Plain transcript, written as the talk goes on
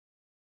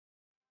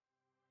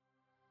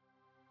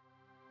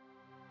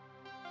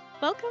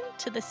Welcome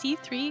to the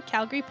C3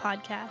 Calgary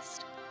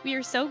podcast. We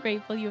are so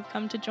grateful you have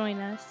come to join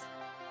us.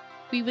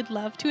 We would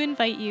love to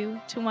invite you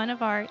to one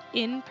of our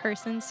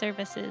in-person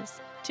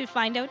services. To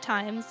find out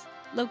times,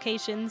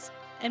 locations,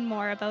 and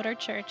more about our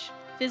church,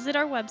 visit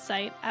our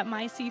website at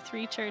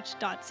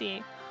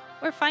myc3church.ca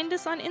or find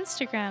us on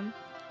Instagram.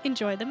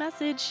 Enjoy the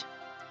message.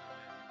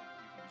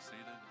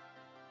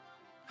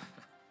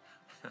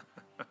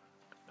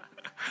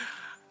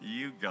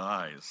 You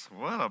guys,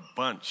 what a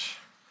bunch.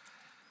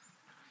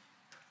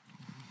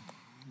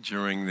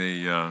 During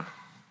the,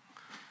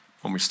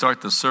 when we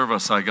start the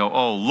service, I go,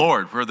 oh,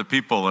 Lord, where are the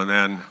people? And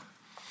then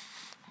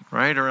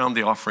right around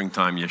the offering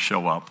time, you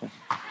show up.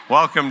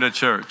 Welcome to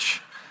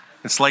church.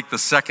 It's like the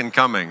second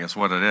coming is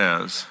what it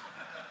is.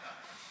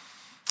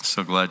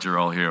 So glad you're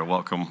all here.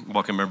 Welcome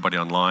everybody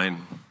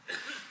online.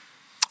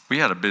 We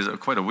had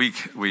quite a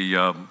week.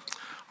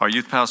 Our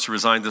youth pastor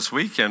resigned this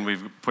week, and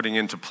we're putting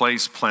into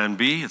place Plan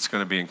B. It's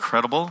going to be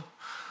incredible.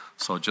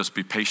 So just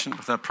be patient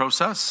with that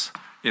process.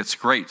 It's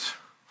great.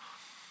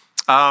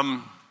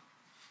 The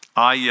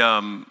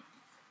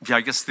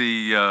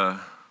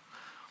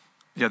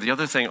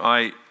other thing,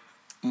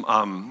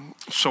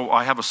 so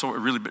I have a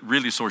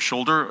really sore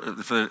shoulder.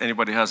 If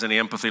anybody has any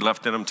empathy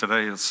left in them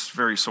today, it's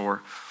very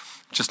sore.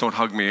 Just don't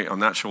hug me on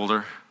that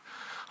shoulder.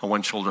 A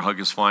one shoulder hug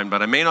is fine,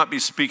 but I may not be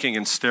speaking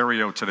in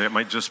stereo today. It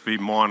might just be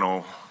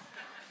mono.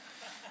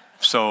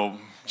 So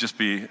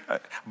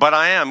but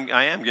I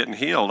am getting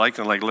healed. I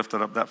can lift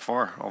it up that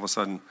far all of a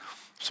sudden.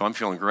 So I'm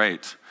feeling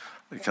great.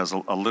 Because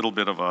a little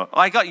bit of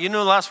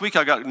last week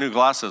I got new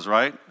glasses,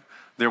 right?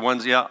 They're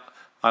ones,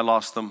 I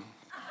lost them.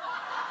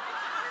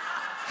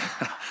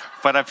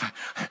 but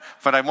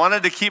I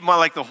wanted to keep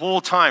my, the whole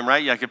time,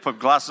 right? I could put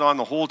glasses on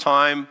the whole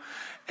time.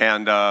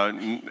 And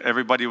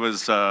everybody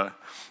was,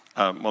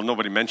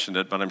 nobody mentioned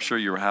it, but I'm sure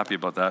you were happy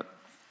about that.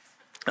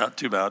 Not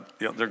too bad.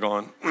 Yeah, they're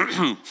gone.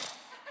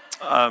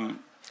 I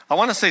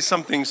want to say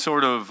something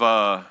sort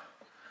of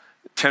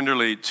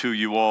tenderly to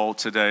you all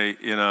today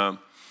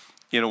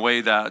in a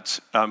way that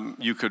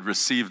you could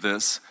receive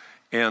this.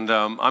 And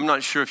I'm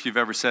not sure if you've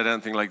ever said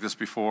anything like this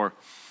before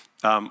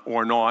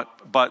or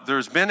not, but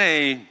there's been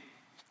a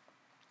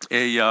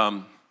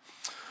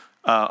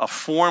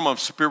form of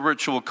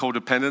spiritual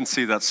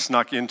codependency that's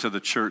snuck into the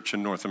church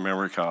in North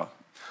America.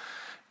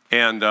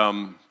 And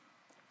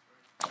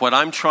what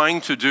I'm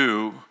trying to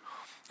do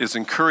is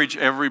encourage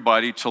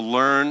everybody to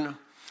learn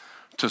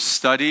to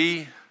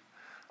study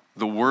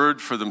the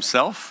Word for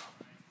themselves.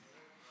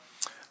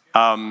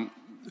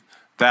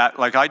 That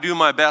I do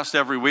my best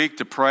every week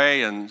to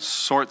pray and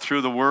sort through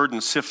the Word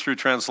and sift through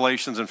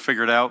translations and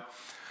figure it out.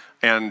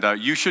 And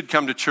you should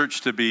come to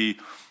church to be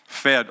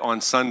fed on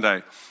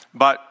Sunday.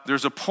 But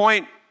there's a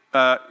point,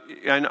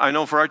 and I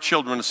know for our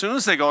children, as soon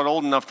as they got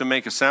old enough to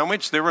make a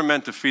sandwich, they were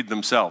meant to feed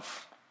themselves.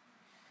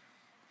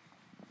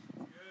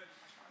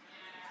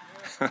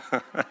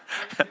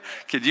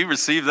 Could you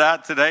receive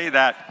that today?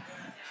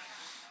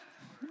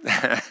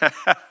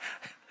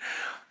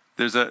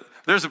 There's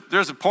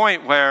a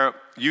point where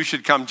you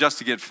should come just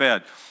to get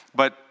fed.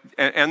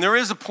 And there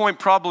is a point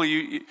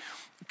probably,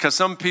 because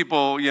some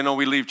people,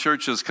 we leave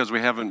churches because we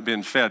haven't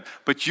been fed.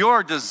 But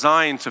you're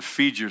designed to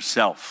feed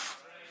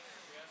yourself.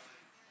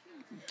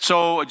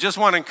 So I just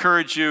want to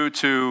encourage you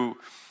to,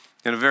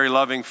 in a very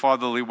loving,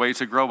 fatherly way,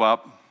 to grow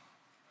up.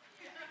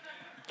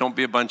 Don't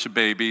be a bunch of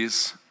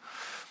babies.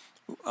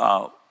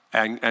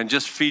 And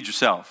just feed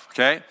yourself,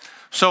 okay?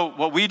 So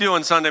what we do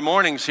on Sunday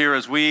mornings here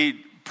is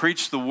we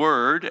preach the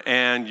Word,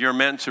 and you're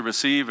meant to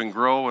receive and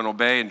grow and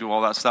obey and do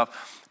all that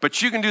stuff.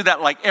 But you can do that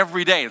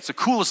every day. It's the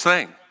coolest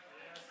thing.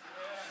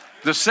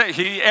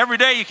 Every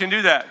day you can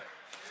do that.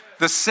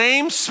 The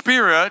same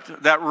Spirit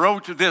that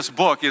wrote this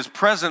book is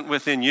present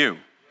within you.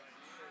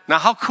 Now,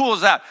 how cool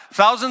is that?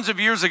 Thousands of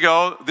years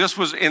ago, this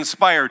was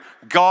inspired.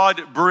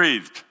 God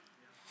breathed.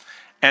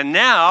 And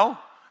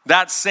now,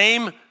 that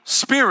same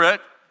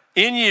Spirit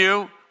in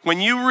you, when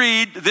you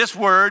read this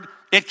Word,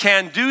 it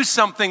can do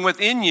something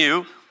within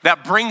you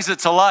that brings it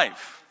to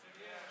life.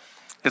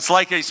 It's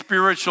like a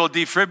spiritual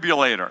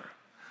defibrillator.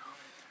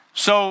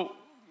 So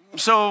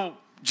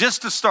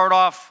just to start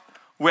off,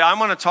 I'm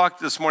going to talk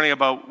this morning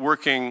about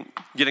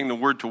getting the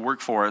Word to work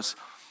for us.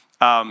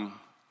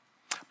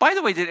 By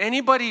the way, did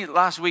anybody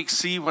last week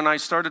see when I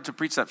started to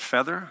preach that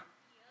feather?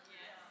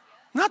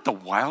 Not the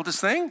wildest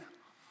thing.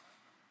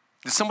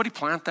 Did somebody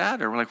plant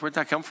that? Or where'd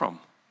that come from?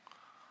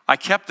 I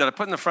kept it. I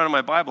put it in the front of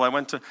my Bible.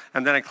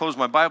 And then I closed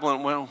my Bible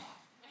and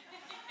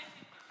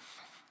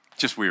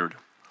just weird.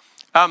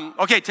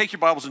 Okay, take your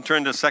Bibles and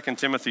turn to 2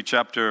 Timothy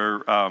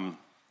chapter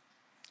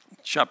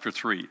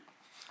 3.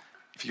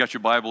 If you got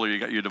your Bible or you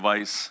got your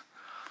device.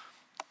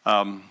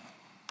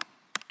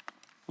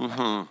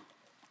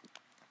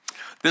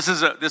 This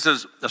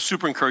is a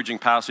super encouraging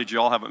passage.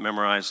 You all have it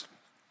memorized.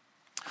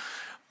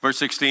 Verse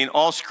 16,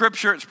 all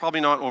Scripture, it's probably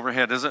not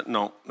overhead, is it?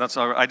 No, that's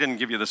all right. I didn't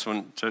give you this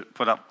one to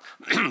put up.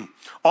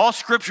 All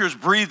Scripture is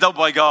breathed out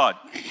by God,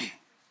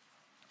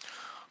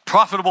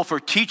 profitable for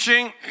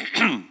teaching,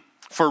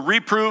 for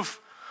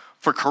reproof,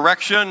 for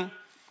correction,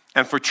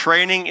 and for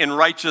training in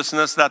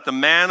righteousness, that the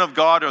man of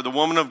God or the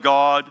woman of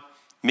God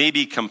may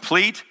be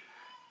complete,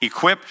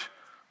 equipped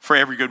for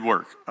every good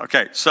work.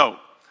 Okay, so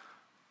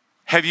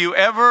have you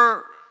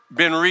ever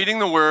been reading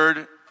the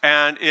word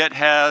and it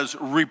has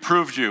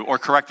reproved you or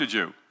corrected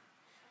you?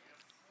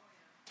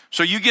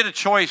 So you get a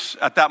choice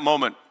at that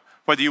moment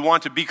whether you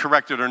want to be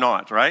corrected or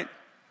not, right?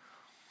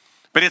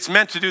 But it's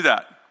meant to do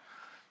that.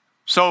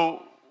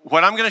 So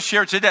what I'm going to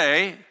share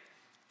today,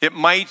 it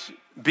might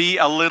be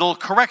a little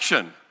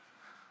correction.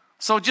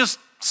 So just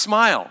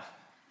smile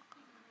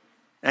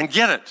and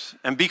get it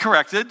and be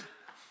corrected.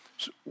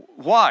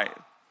 Why?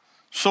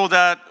 So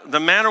that the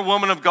man or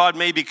woman of God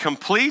may be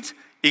complete,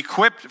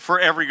 equipped for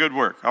every good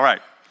work. All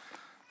right.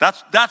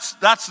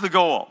 That's the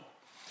goal.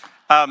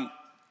 I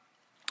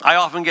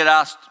often get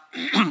asked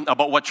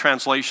about what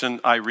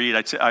translation I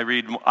read. I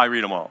read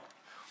them all.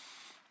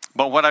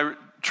 But what I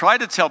try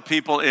to tell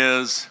people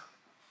is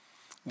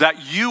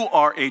that you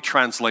are a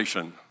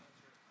translation.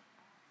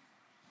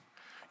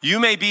 You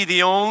may be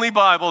the only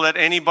Bible that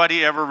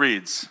anybody ever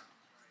reads.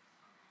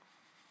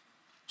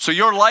 So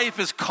your life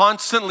is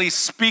constantly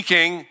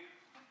speaking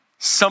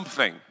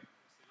something.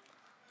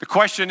 The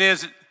question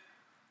is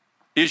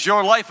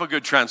your life a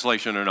good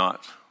translation or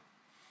not?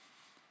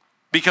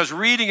 Because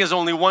reading is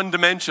only one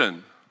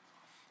dimension.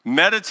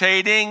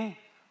 Meditating,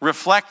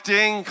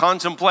 reflecting,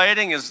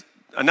 contemplating is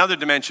another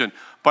dimension.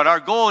 But our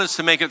goal is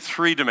to make it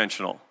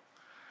three-dimensional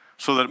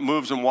so that it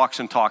moves and walks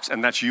and talks.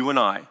 And that's you and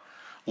I.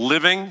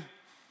 Living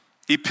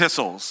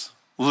epistles,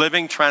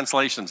 living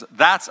translations.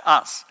 That's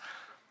us.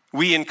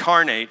 We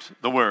incarnate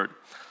the word.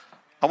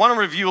 I want to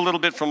review a little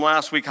bit from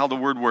last week how the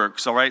word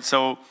works, all right?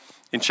 So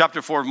in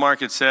chapter 4 of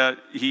Mark, it said,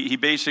 he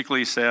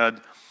basically said,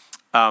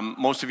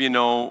 most of you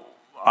know,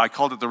 I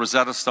called it the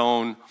Rosetta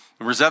Stone.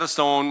 The Rosetta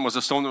Stone was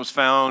a stone that was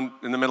found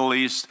in the Middle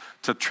East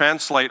to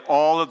translate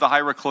all of the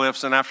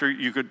hieroglyphs, and after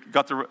you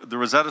got the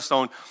Rosetta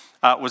Stone,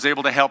 was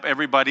able to help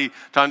everybody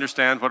to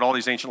understand what all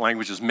these ancient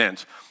languages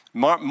meant.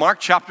 Mark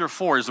chapter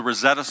 4 is the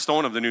Rosetta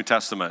Stone of the New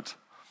Testament.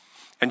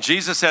 And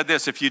Jesus said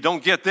this, if you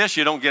don't get this,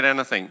 you don't get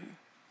anything.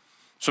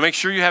 So make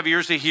sure you have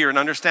ears to hear and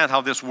understand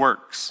how this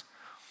works.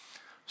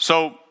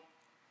 So,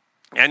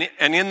 and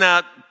in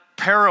that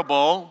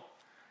parable,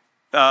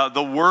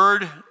 the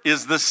word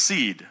is the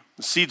seed.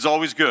 The seed's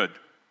always good.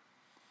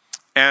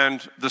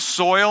 And the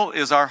soil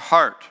is our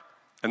heart,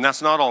 and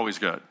that's not always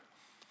good.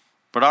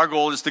 But our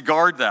goal is to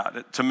guard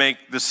that, to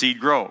make the seed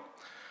grow.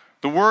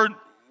 The word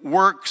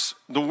works,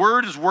 the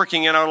word is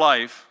working in our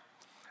life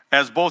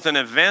as both an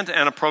event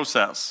and a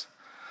process.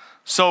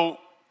 So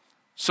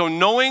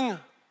knowing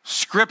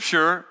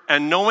Scripture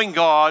and knowing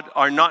God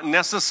are not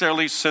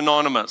necessarily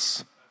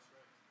synonymous.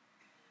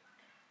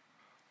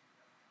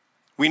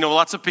 We know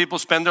lots of people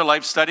spend their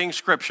life studying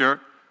Scripture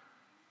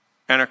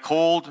and are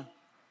cold,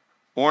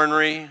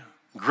 ornery,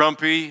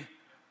 grumpy,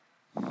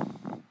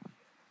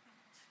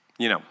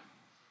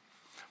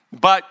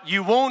 But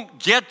you won't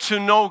get to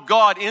know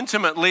God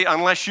intimately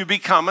unless you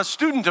become a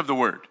student of the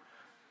Word.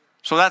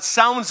 So that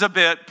sounds a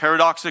bit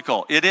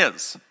paradoxical. It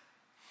is.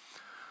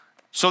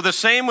 So the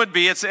same would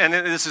be, and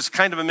this is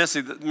kind of a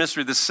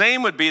mystery, the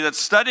same would be that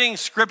studying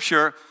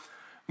Scripture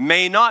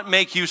may not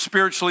make you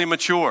spiritually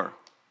mature,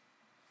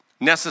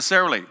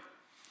 necessarily.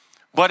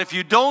 But if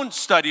you don't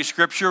study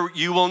Scripture,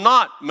 you will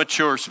not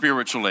mature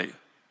spiritually.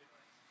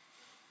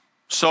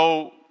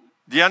 So,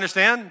 do you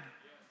understand?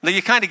 Now,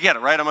 you kind of get it,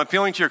 right? I'm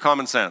appealing to your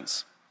common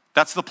sense.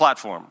 That's the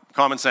platform,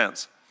 common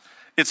sense.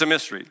 It's a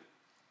mystery.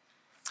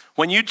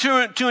 When you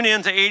tune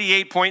in to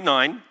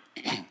 88.9,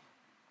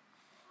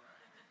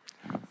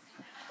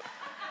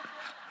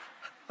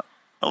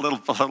 a little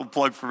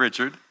plug for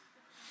Richard.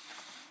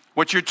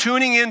 What you're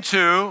tuning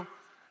into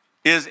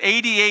is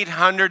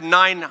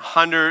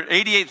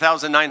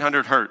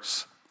 88,900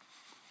 hertz.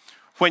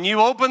 When you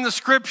open the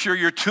Scripture,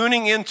 you're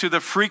tuning into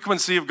the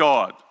frequency of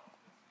God.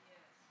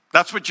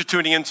 That's what you're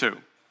tuning into.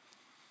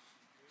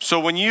 So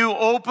when you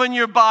open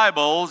your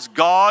Bibles,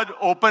 God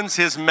opens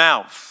his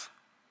mouth.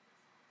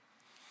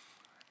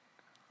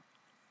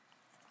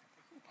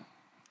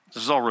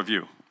 This is all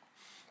review.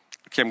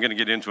 Okay, I'm going to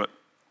get into it.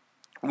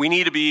 We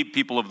need to be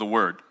people of the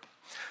Word.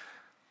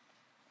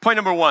 Point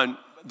number one,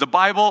 the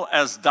Bible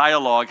as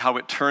dialogue, how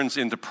it turns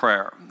into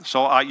prayer.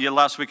 So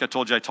last week I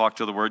told you I talked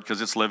to the Word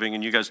because it's living,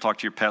 and you guys talk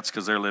to your pets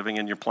because they're living,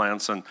 and your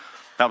plants, and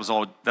that's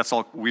all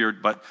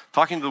weird, but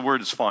talking to the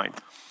Word is fine.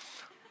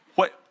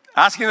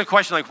 Asking the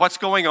question like, what's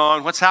going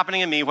on? What's happening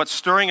in me? What's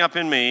stirring up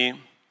in me?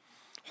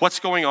 What's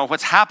going on?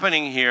 What's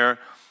happening here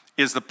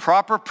is the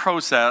proper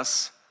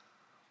process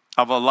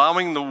of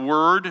allowing the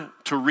Word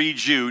to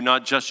read you,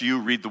 not just you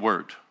read the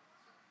Word.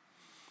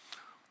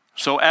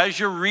 So as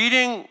you're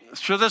reading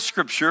through the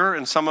Scripture,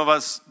 and some of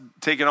us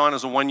take it on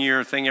as a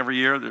one-year thing every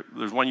year.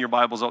 There's one-year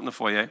Bibles out in the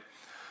foyer.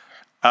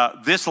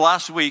 This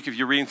last week, if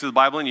you're reading through the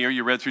Bible in a year,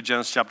 you read through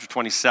Genesis chapter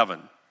 27.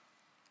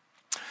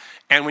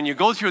 And when you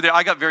go through there,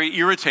 I got very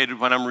irritated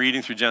when I'm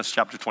reading through Genesis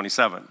chapter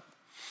 27.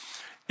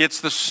 It's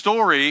the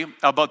story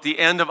about the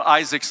end of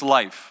Isaac's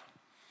life.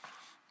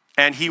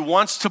 And he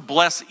wants to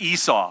bless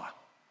Esau.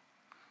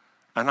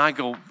 And I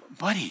go,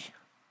 buddy,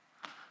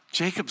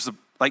 Jacob's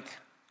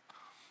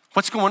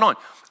what's going on?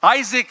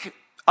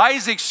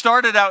 Isaac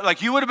started out,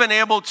 like you would have been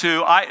able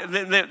to,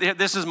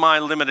 this is my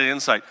limited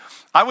insight.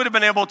 I would have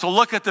been able to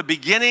look at the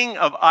beginning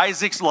of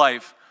Isaac's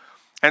life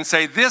and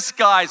say, this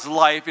guy's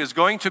life is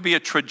going to be a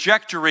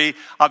trajectory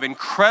of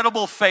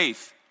incredible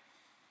faith.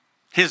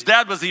 His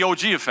dad was the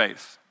OG of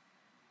faith.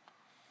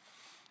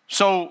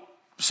 So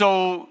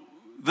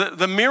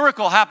the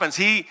miracle happens.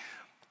 He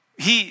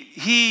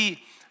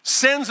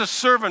sends a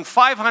servant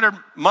 500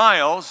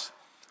 miles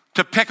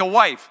to pick a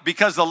wife,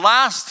 because the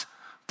last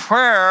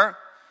prayer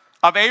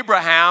of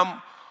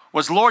Abraham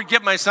was, Lord,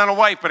 give my son a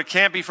wife, but it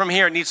can't be from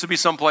here. It needs to be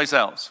someplace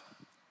else.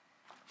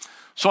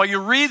 So you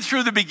read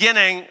through the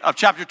beginning of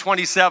chapter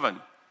 27.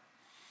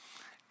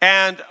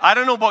 And I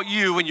don't know about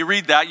you, when you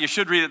read that, you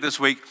should read it this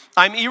week.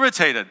 I'm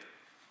irritated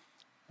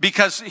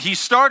because he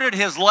started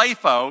his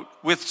life out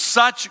with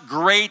such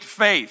great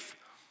faith.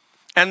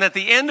 And at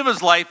the end of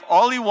his life,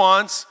 all he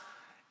wants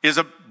is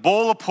a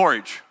bowl of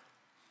porridge.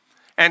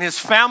 And his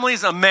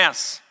family's a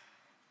mess.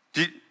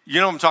 You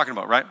know what I'm talking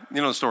about, right?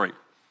 You know the story.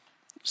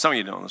 Some of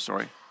you know the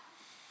story.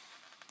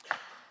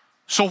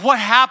 So what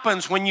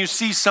happens when you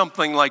see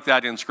something like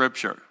that in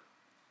Scripture?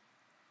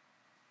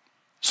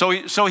 So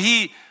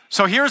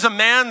here's a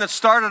man that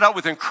started out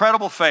with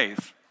incredible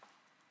faith.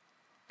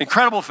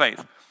 Incredible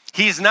faith.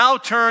 He's now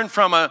turned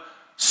from a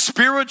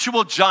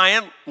spiritual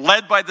giant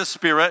led by the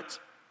Spirit,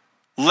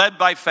 led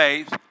by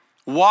faith,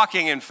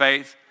 walking in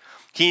faith.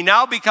 He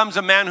now becomes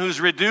a man who's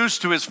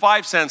reduced to his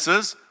five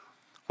senses.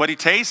 What he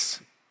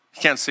tastes, he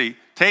can't see.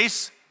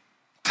 Tastes,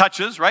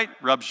 touches, right?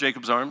 Rubs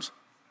Jacob's arms.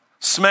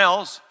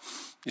 Smells.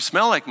 You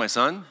smell like my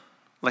son.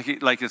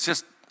 Like it's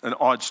just an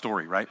odd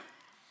story, right?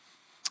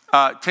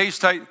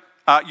 Taste,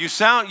 you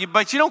sound,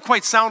 but you don't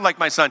quite sound like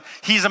my son.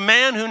 He's a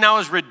man who now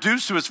is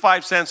reduced to his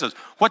five senses.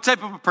 What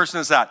type of a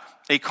person is that?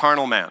 A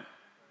carnal man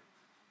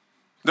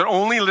that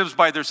only lives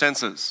by their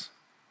senses.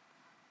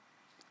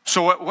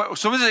 So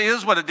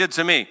here's what it did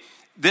to me.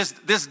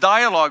 This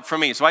dialogue for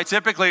me. So I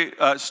typically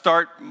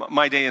start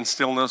my day in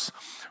stillness,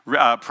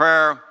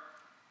 prayer.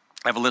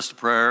 I have a list of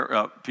prayer,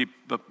 a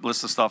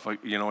list of stuff. I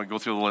go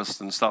through the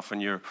list and stuff,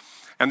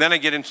 and then I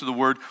get into the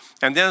Word.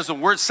 And then as the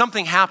Word,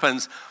 something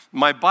happens,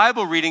 my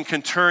Bible reading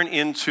can turn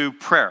into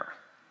prayer.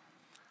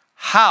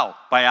 How?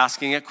 By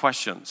asking it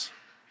questions.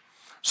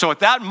 So at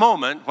that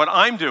moment, what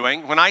I'm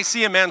doing, when I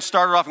see a man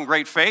started off in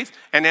great faith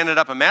and ended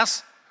up a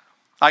mess,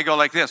 I go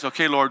like this,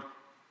 okay, Lord,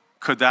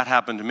 could that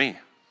happen to me?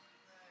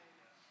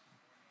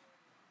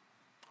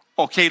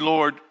 Okay,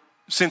 Lord,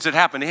 since it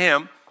happened to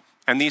him,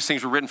 and these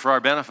things were written for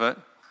our benefit,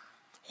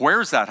 where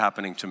is that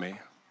happening to me?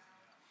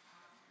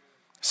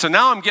 So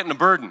now I'm getting a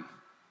burden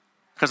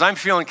because I'm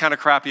feeling kind of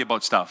crappy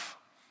about stuff.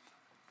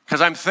 Because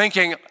I'm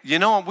thinking,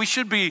 we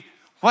should be,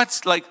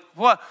 what?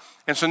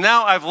 And so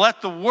now I've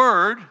let the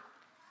Word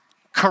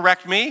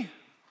correct me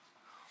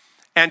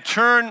and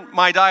turn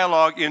my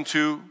dialogue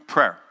into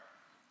prayer.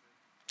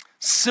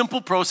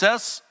 Simple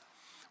process.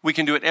 We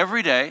can do it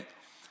every day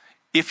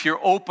if you're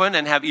open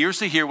and have ears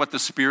to hear what the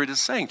Spirit is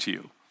saying to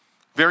you.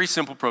 Very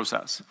simple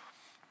process.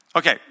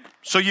 Okay,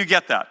 so you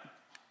get that.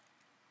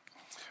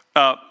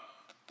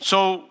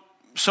 So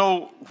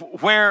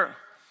where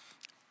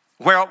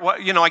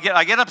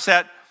I get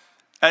upset.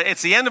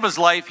 It's the end of his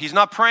life. He's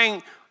not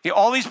praying.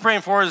 All he's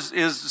praying for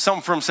is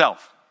something for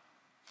himself.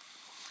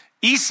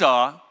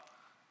 Esau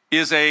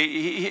is that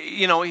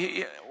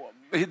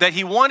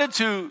he wanted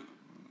to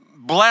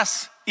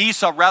bless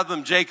Esau rather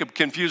than Jacob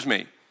confused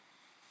me.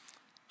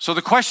 So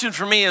the question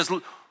for me is,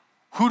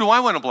 who do I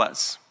want to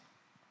bless?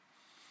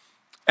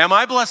 Am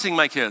I blessing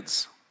my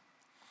kids?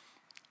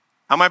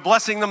 Am I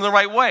blessing them the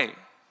right way?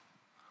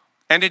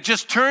 And it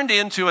just turned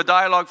into a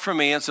dialogue for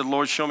me and said,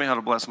 Lord, show me how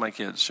to bless my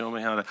kids. Show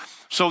me how to.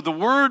 So the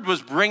Word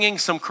was bringing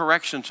some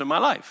correction to my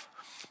life.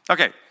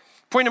 Okay,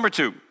 point number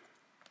 2,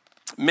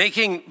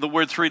 making the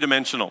Word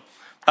three-dimensional.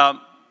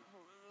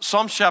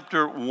 Psalms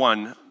chapter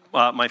 1,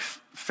 my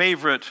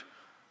favorite,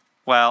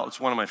 it's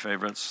one of my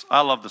favorites.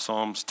 I love the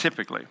Psalms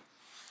typically.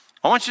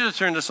 I want you to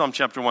turn to Psalm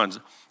chapter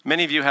 1.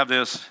 Many of you have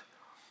this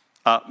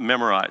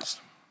memorized.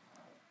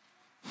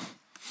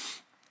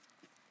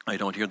 I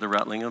don't hear the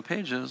rattling of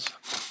pages.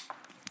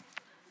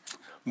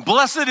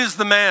 Blessed is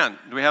the man.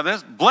 Do we have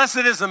this? Blessed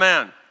is the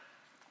man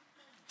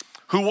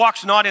who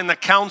walks not in the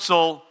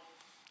counsel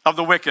of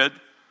the wicked.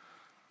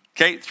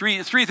 Okay,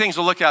 three things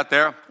to look at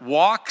there.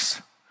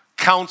 Walks,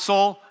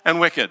 counsel, and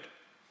wicked.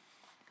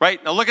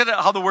 Right? Now look at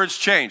how the words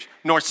change.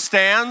 Nor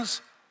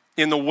stands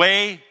in the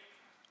way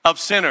of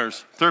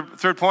sinners.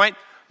 Third point.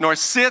 Nor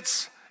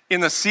sits in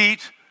the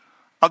seat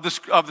of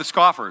the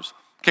scoffers.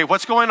 Okay,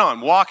 what's going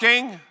on?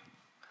 Walking,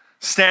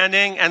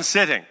 standing, and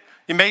sitting.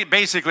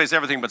 Basically, it's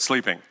everything but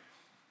sleeping.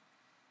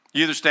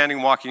 You're either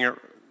standing, walking, or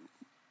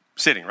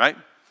sitting, right?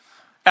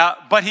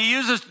 But he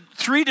uses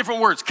 3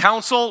 different words,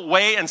 counsel,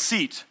 way, and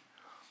seat.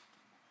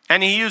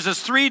 And he uses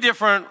 3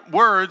 different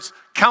words,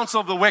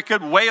 counsel of the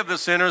wicked, way of the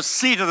sinners,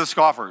 seat of the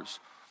scoffers.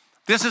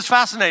 This is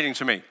fascinating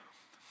to me.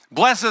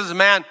 Blessed is the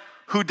man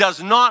who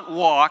does not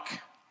walk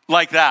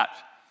like that.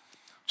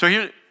 So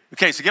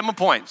get my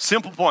point,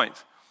 simple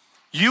point.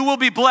 You will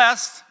be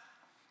blessed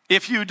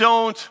if you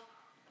don't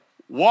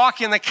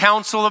walk in the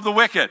counsel of the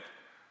wicked.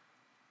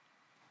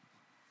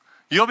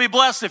 You'll be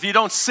blessed if you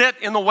don't sit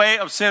in the way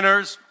of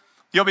sinners.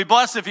 You'll be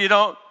blessed if you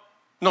don't,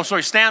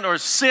 stand or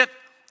sit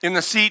in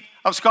the seat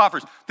of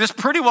scoffers. This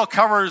pretty well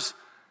covers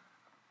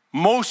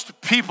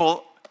most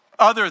people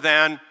other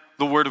than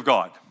the Word of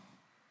God.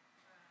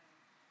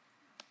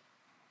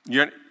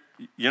 You'll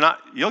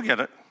get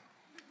it.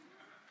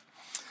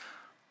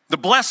 The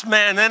blessed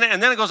man,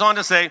 and then it goes on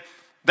to say,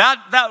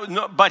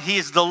 but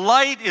his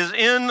delight is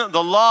in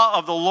the law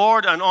of the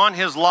Lord, and on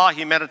his law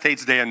he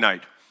meditates day and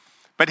night.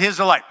 But his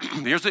delight,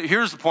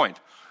 here's the point.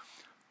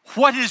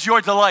 What is your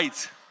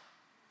delight?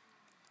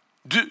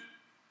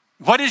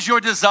 What is your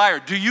desire?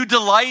 Do you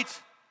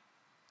delight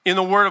in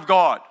the Word of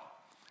God?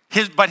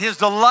 But his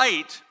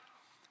delight,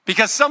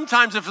 because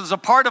sometimes if there's a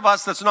part of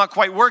us that's not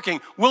quite working,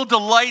 we'll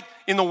delight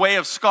in the way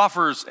of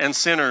scoffers and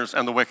sinners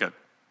and the wicked.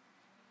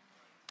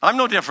 I'm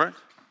no different.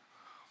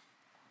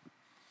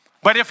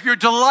 But if your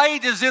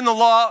delight is in the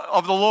law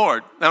of the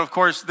Lord, and of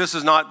course this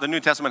is not, the New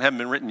Testament hasn't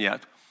been written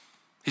yet.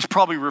 He's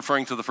probably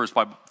referring to the first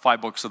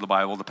five books of the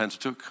Bible, the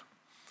Pentateuch,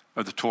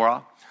 or the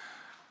Torah.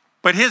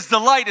 But his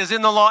delight is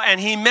in the law, and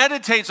he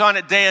meditates on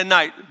it day and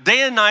night.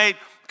 Day and night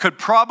could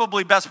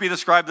probably best be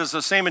described as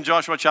the same in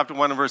Joshua chapter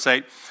 1 and verse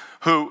 8,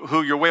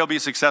 who your way will be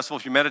successful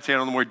if you meditate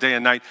on the word day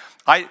and night.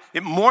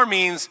 It more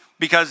means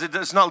because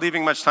it's not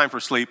leaving much time for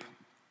sleep.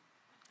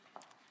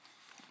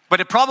 But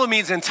it probably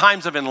means in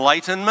times of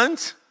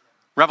enlightenment,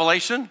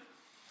 revelation,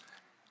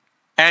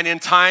 and in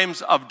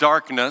times of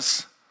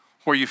darkness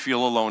where you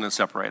feel alone and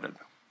separated.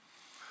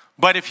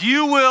 But if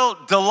you will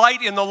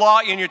delight in the law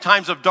in your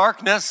times of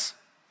darkness,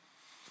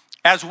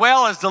 as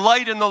well as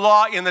delight in the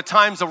law in the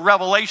times of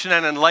revelation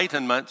and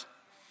enlightenment,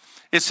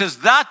 it says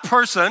that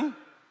person,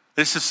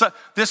 this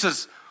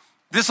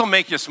will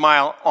make you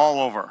smile all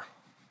over.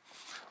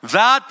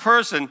 That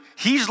person,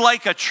 he's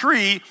like a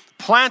tree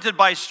planted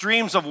by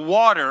streams of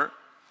water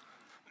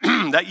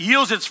that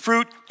yields its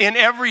fruit in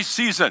every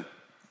season.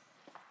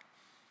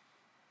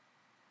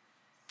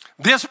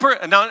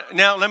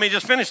 Now let me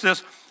just finish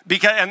this,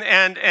 because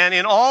and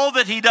in all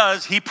that he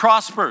does, he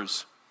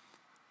prospers.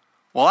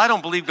 Well, I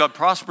don't believe God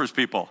prospers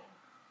people.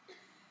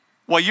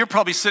 Well, you're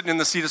probably sitting in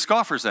the seat of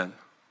scoffers then.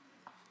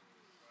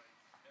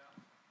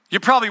 You're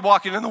probably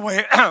walking in the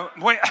way,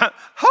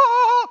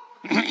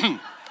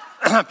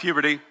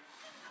 puberty.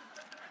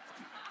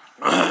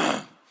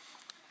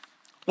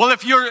 Well,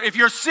 if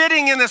you're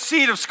sitting in the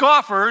seat of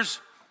scoffers,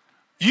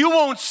 you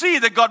won't see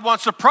that God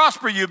wants to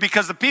prosper you,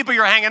 because the people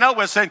you're hanging out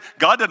with saying,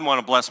 God didn't want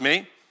to bless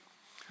me.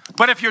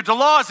 But if your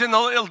delight is in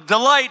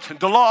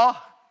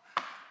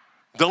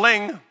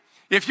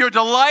if your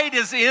delight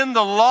is in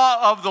the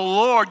law of the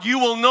Lord, you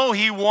will know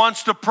he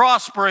wants to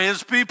prosper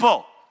his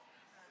people.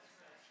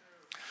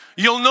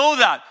 You'll know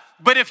that.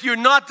 But if you're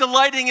not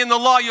delighting in the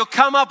law, you'll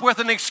come up with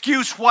an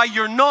excuse why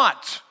you're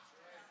not.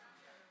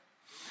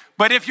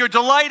 But if your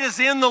delight is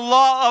in the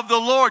law of the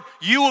Lord,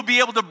 you will be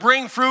able to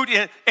bring fruit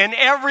in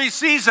every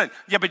season.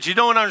 Yeah, but you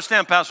don't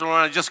understand, Pastor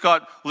Lorne, I just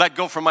got let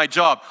go from my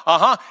job.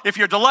 If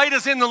your delight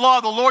is in the law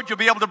of the Lord, you'll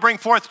be able to bring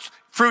forth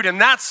fruit in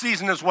that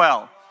season as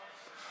well.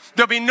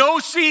 There'll be no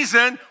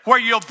season where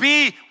you'll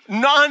be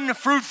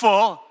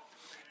non-fruitful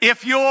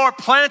if you're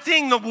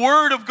planting the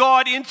Word of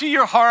God into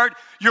your heart.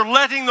 You're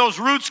letting those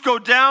roots go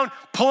down,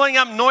 pulling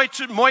up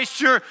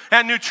moisture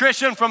and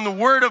nutrition from the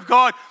Word of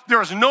God.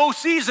 There is no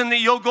season that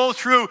you'll go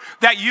through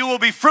that you will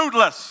be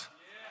fruitless.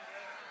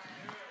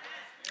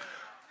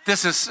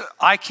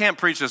 I can't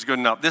preach this good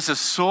enough. This is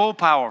so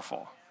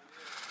powerful.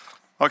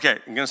 Okay,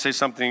 I'm going to say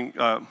something.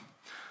 I'm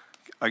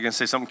going to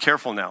say something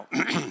careful now.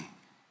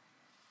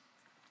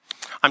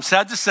 I'm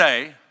sad to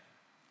say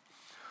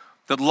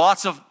that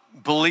lots of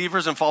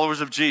believers and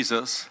followers of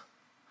Jesus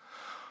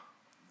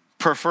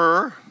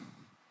prefer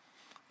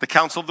the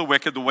counsel of the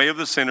wicked, the way of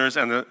the sinners,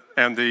 and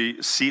the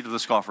seat of the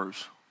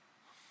scoffers.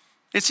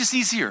 It's just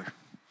easier.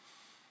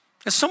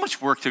 It's so much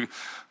work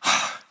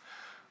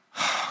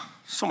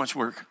so much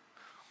work.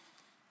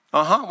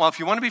 Well, if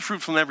you want to be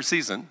fruitful in every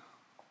season,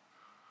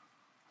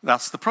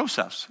 that's the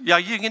process. Yeah,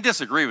 you can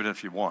disagree with it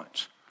if you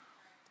want.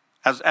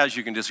 As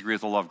you can disagree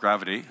with the law of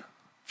gravity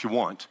if you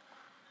want.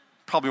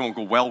 Probably won't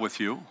go well with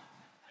you.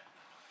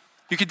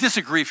 You could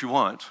disagree if you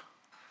want.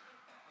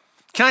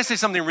 Can I say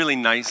something really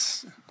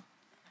nice?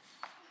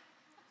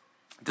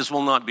 This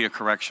will not be a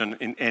correction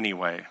in any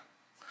way.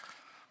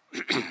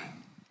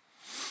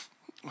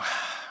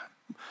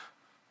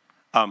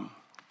 Well,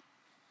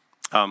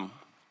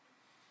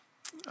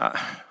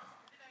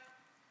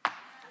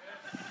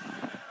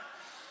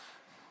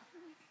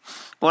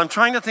 I'm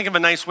trying to think of a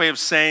nice way of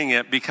saying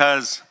it,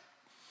 because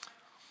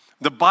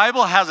the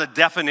Bible has a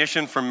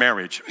definition for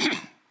marriage.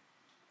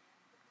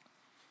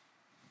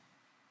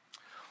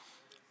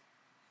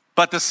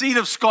 But the seed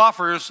of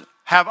scoffers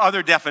have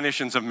other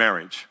definitions of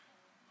marriage.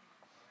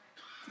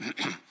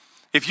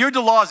 If your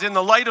law is in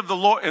the light of the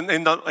Lord, in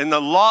the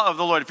law of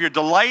the Lord, if your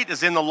delight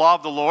is in the law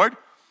of the Lord,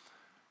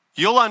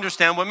 you'll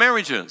understand what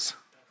marriage is.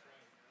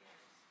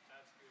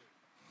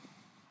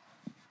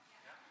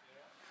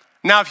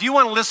 Now, if you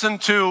want to listen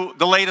to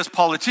the latest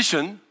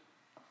politician,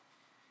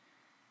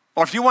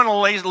 or if you want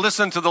to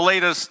listen to the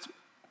latest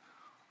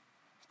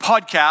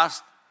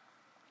podcast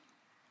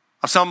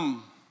of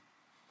some,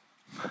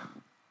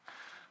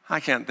 I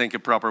can't think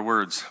of proper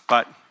words,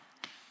 but,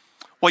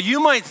 well, you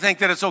might think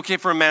that it's okay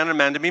for a man and a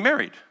man to be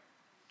married.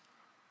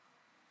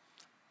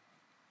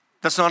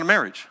 That's not a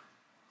marriage.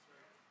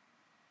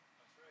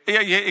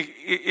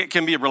 It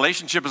can be a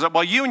relationship.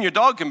 Well, you and your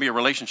dog can be a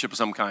relationship of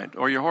some kind,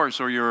 or your horse,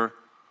 or you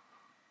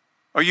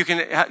can,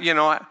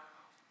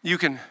 you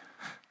can.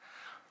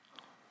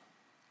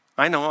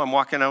 I know I'm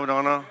walking out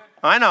on a,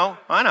 I know.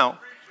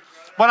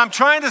 But I'm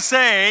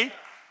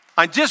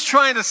just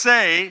trying to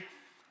say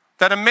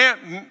that a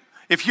man,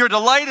 if your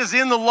delight is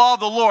in the law of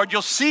the Lord,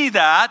 you'll see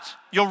that,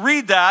 you'll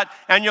read that,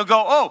 and you'll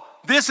go, oh,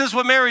 this is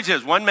what marriage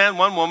is. One man,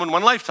 one woman,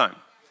 one lifetime.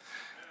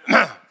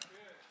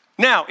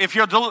 Now, if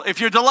your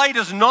delight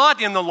is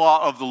not in the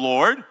law of the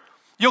Lord,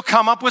 you'll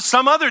come up with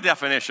some other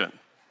definition.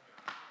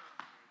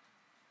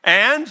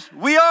 And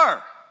we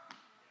are.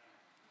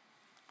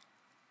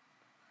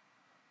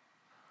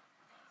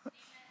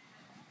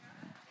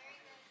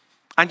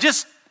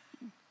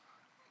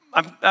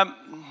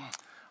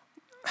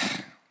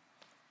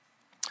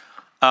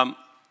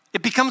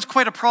 It becomes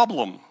quite a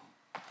problem.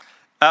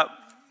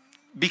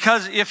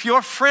 Because if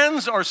your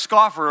friends are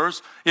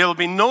scoffers, it'll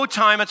be no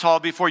time at all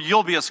before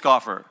you'll be a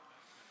scoffer.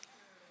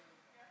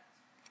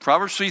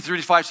 Proverbs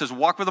 3:35 says,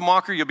 walk with a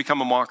mocker, you'll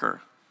become a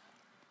mocker.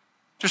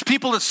 There's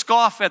people that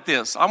scoff at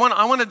this. I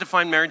want to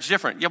define marriage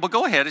different. Yeah, well,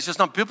 go ahead. It's just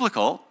not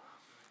biblical.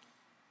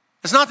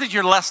 It's not that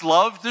you're less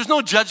loved. There's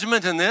no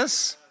judgment in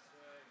this.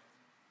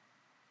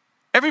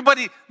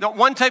 Everybody,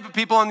 one type of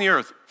people on the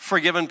earth,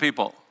 forgiven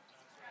people.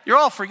 You're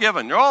all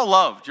forgiven. You're all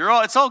loved.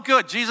 It's all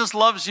good. Jesus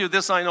loves you.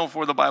 This I know,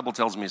 for the Bible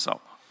tells me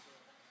so.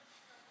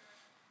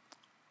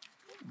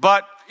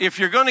 But if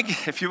you're going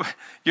to,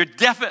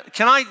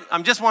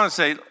 I just want to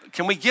say,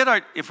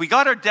 if we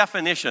got our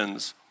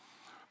definitions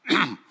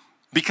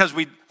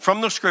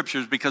from the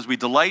scriptures, because we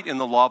delight in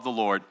the law of the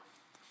Lord,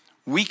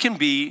 we can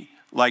be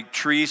like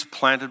trees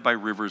planted by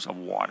rivers of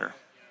water.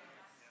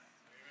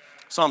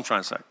 That's all I'm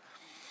trying to say.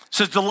 It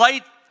says,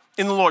 delight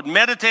in the Lord,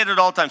 meditate at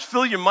all times,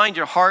 fill your mind,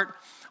 your heart,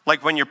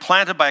 like when you're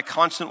planted by a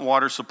constant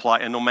water supply,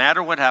 and no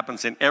matter what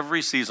happens in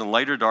every season,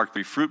 light or dark,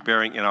 be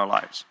fruit-bearing in our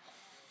lives.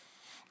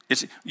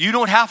 You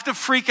don't have to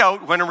freak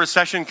out when a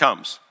recession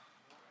comes.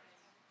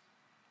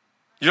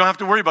 You don't have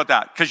to worry about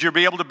that, because you'll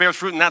be able to bear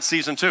fruit in that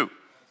season too.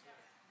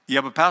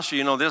 Yeah, but Pastor,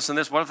 this and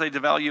this, what if they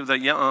devalue the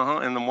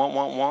and the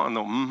want, and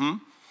the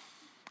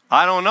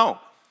I don't know.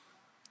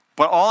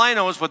 But all I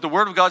know is what the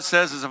Word of God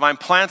says is if I'm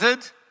planted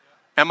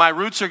and my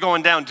roots are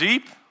going down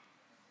deep,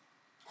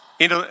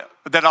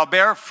 that I'll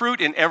bear fruit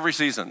in every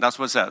season. That's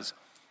what it says.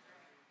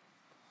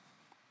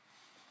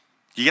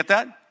 You get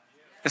that?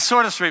 It's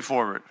sort of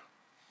straightforward.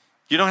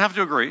 You don't have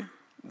to agree.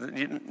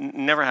 You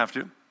never have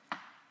to.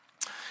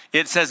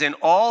 It says, in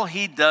all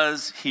he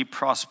does, he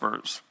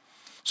prospers.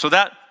 So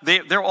that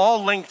they're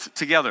all linked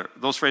together.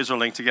 Those phrases are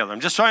linked together. I'm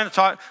just trying to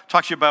talk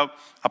to you about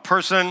a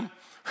person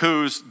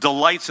who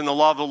delights in the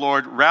law of the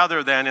Lord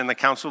rather than in the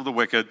counsel of the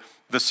wicked,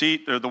 the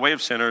seat or the way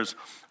of sinners,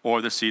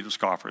 or the seed of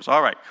scoffers.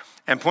 All right.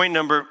 And point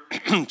number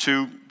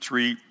 2,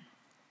 3,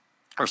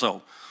 or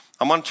so.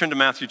 I'm going to turn to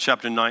Matthew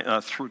chapter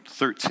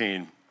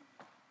 13.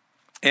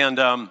 And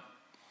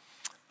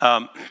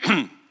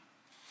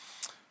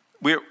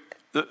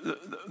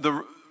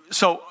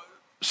so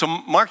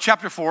Mark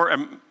chapter 4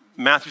 and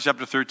Matthew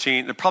chapter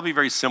 13, they're probably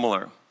very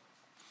similar.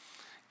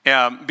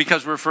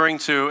 Because we're referring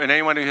to, and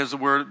anyone who hears the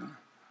word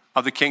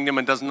of the kingdom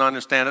and doesn't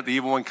understand it, the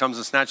evil one comes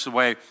and snatches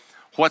away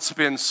what's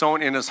been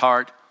sown in his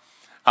heart.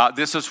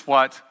 This is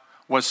what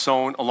was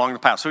sown along the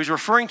path. So he's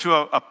referring to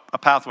a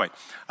pathway.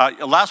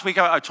 Last week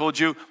I told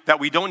you that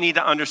we don't need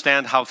to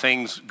understand how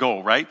things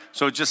go, right?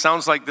 So it just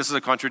sounds like this is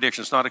a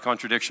contradiction. It's not a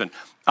contradiction.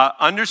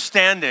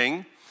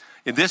 Understanding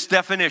in this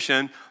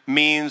definition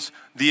means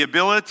the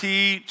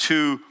ability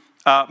to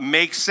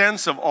make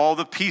sense of all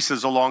the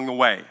pieces along the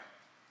way.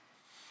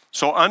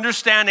 So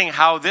understanding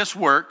how this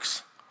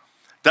works,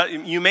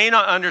 you may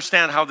not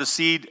understand how the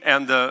seed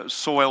and the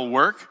soil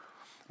work,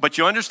 but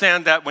you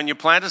understand that when you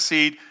plant a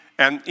seed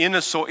and in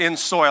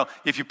soil,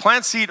 if you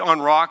plant seed on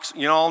rocks,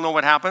 you all know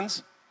what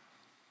happens?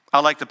 I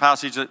like the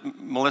passage that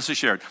Melissa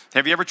shared.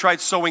 Have you ever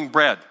tried sowing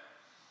bread?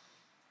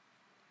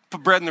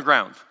 Put bread in the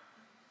ground.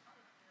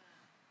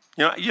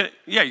 You're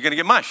going to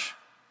get mush,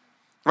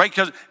 right?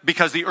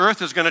 Because the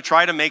earth is going to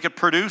try to make it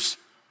produce,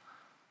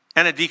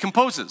 and it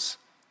decomposes.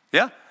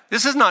 Yeah?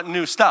 This is not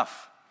new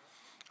stuff.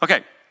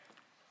 Okay.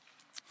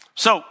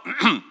 So,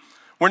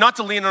 we're not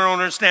to lean on our own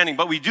understanding,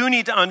 but we do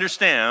need to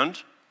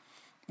understand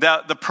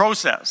the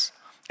process.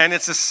 And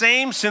it's the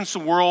same since the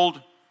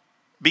world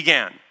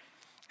began.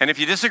 And if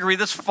you disagree,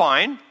 that's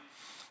fine.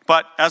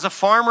 But as a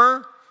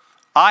farmer,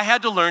 I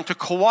had to learn to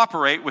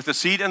cooperate with the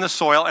seed and the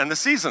soil and the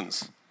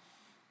seasons.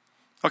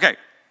 Okay.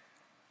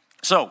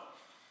 So,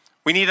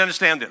 we need to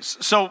understand this.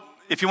 So,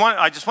 if you want,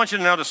 I just want you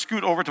to now to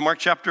scoot over to Mark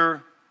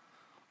chapter.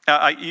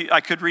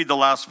 I could read the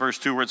last verse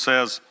too, where it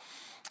says,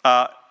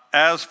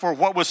 as for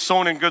what was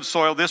sown in good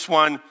soil, this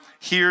one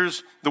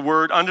hears the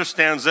word,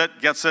 understands it,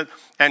 gets it,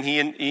 and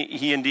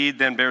he indeed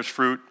then bears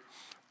fruit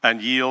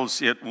and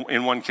yields it,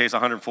 in one case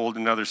 100-fold,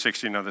 another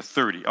 60, another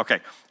 30. Okay,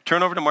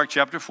 turn over to Mark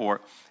chapter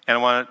 4, and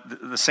I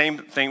want the same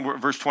thing,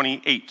 verse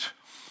 28.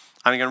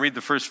 I'm going to read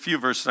the first few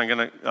verses. I'm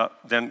going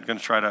to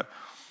try to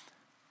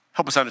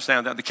help us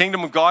understand that. The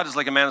kingdom of God is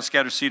like a man who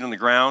scatters seed on the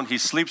ground. He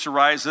sleeps or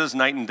rises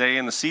night and day,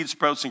 and the seed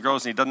sprouts and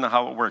grows, and he doesn't know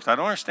how it works. I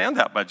don't understand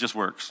that, but it just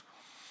works.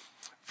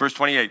 Verse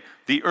 28,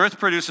 the earth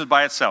produces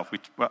by itself.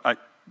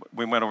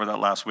 We went over that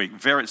last week.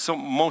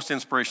 Most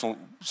inspirational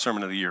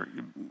sermon of the year.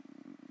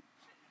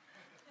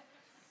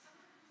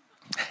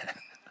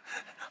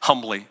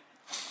 Humbly.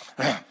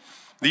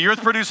 The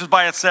earth produces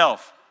by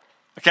itself.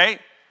 Okay?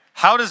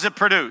 How does it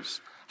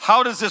produce?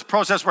 How does this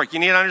process work? You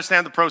need to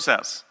understand the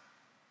process.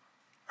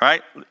 All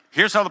right?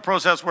 Here's how the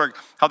process works.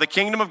 How the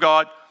kingdom of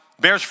God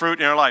bears fruit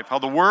in our life. How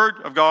the word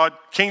of God,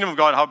 kingdom of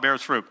God, how it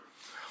bears fruit.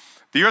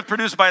 The earth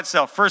produces by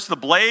itself. First the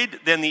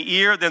blade, then the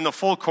ear, then the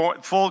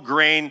full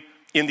grain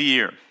in the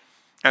ear.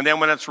 And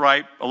then when it's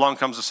ripe, along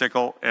comes the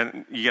sickle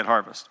and you get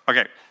harvest.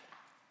 Okay.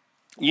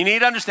 You need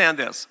to understand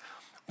this.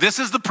 This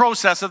is the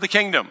process of the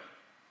kingdom.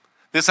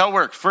 This is how it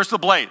works. First the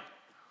blade.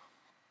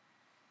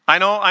 I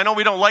know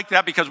we don't like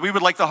that because we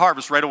would like the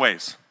harvest right away.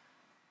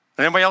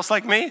 Anybody else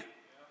like me?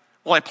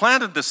 Well, I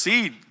planted the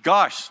seed,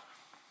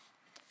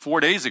 4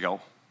 days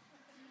ago.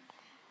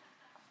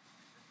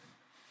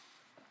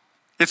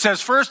 It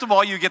says, first of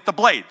all, you get the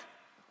blade.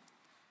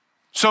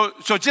 So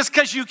just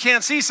because you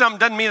can't see something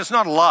doesn't mean it's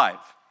not alive.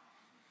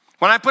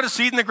 When I put a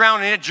seed in the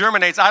ground and it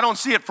germinates, I don't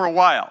see it for a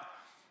while.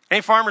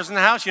 Any farmers in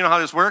the house, you know how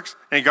this works?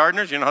 Any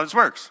gardeners, you know how this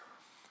works?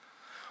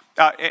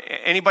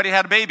 Anybody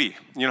had a baby,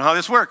 you know how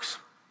this works?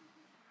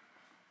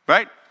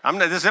 Right?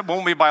 This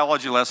won't be a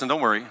biology lesson,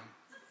 don't worry.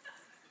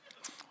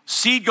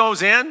 Seed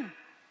goes in,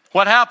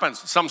 what happens?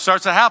 Something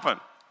starts to happen,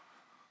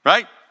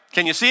 right?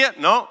 Can you see it?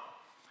 No.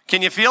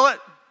 Can you feel it?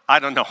 I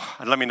don't know.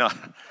 Let me know.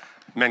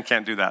 Men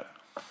can't do that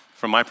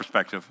from my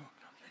perspective.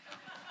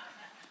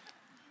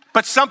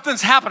 But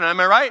something's happening, am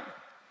I right?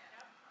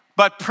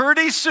 But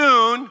pretty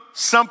soon,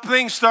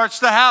 something starts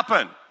to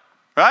happen,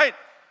 right?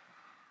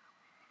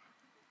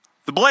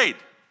 The blade.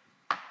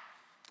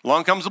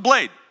 Along comes the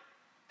blade.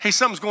 Hey,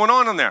 something's going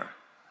on in there.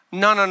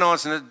 No,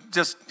 it's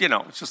just,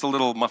 it's just a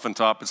little muffin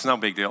top. It's no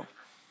big deal.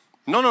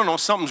 No,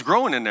 something's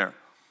growing in there.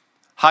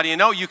 How do you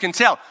know? You can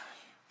tell.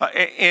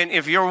 And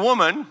if you're a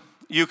woman,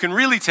 you can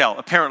really tell,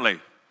 apparently.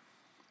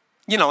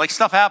 Like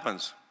stuff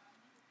happens.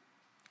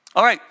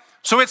 All right,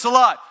 so it's a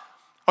lot.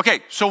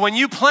 Okay, so when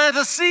you plant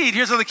a seed,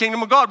 here's how the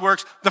kingdom of God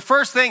works. The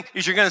first thing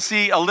is you're going to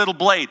see a little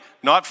blade.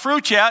 Not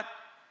fruit yet,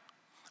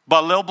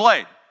 but a little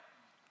blade,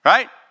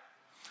 right?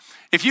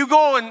 If you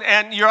go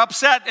and you're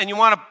upset and you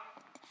want to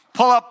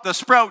pull up the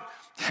sprout,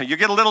 you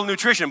get a little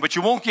nutrition, but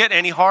you won't get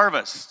any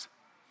harvest.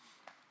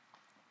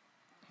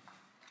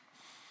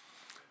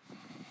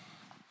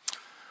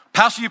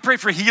 Pastor, you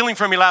prayed for healing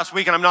for me last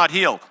week and I'm not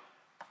healed.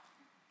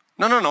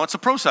 No, it's a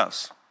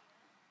process.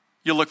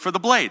 You look for the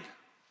blade.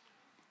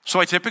 So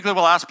I typically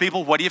will ask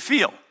people, what do you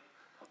feel?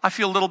 I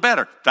feel a little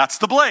better. That's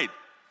the blade.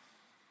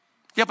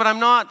 Yeah, but I'm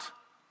not.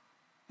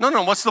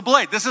 No, what's the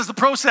blade? This is the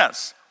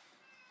process.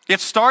 It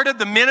started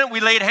the minute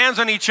we laid hands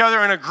on each other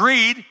and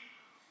agreed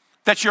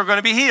that you're going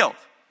to be healed.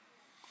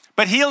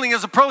 But healing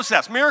is a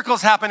process.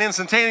 Miracles happen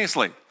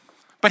instantaneously.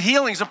 But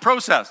healing is a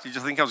process. Did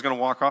you think I was going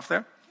to walk off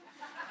there?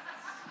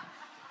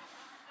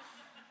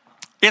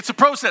 It's a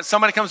process.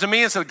 Somebody comes to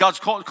me and says, God's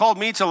called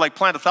me to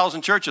plant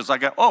 1,000 churches. I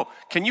go, oh,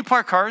 can you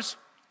park cars?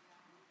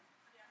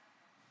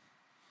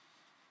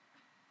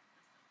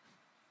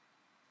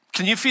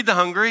 Can you feed the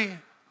hungry?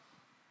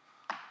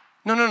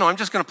 No, I'm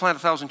just going to plant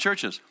 1,000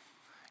 churches.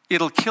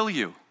 It'll kill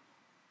you.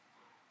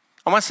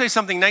 I want to say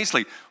something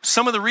nicely.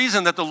 Some of the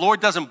reason that the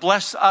Lord doesn't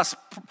bless us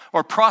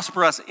or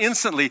prosper us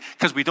instantly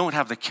because we don't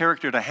have the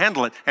character to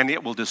handle it, and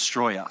it will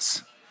destroy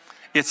us.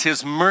 It's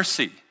His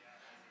mercy.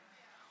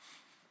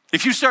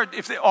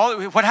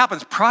 What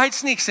happens? Pride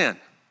sneaks in.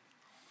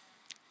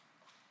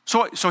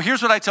 So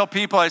here's what I tell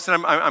people. I said,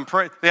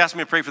 they asked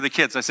me to pray for the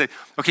kids. I say,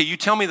 okay, you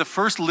tell me the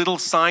first little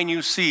sign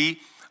you see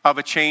of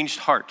a changed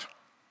heart.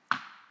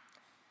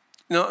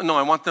 No,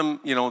 I want them,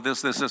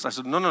 this. I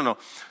said, no.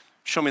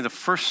 Show me the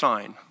first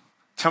sign.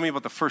 Tell me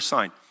about the first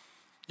sign.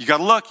 You got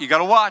to look. You got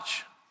to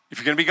watch. If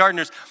you're going to be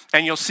gardeners,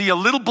 and you'll see a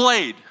little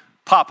blade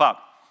pop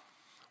up.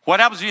 What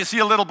happens when you see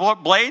a little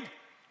blade?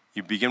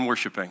 You begin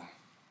worshiping.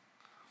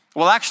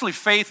 Well, actually,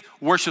 faith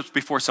worships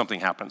before something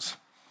happens.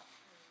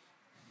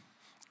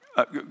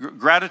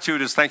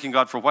 Gratitude is thanking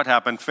God for what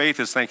happened. Faith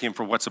is thanking Him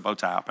for what's about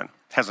to happen.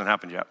 It hasn't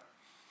happened yet.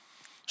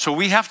 So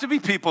we have to be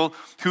people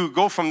who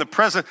go from the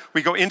present,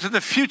 we go into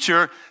the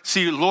future,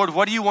 see, Lord,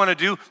 what do you want to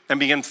do? And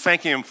begin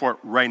thanking Him for it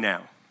right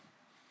now.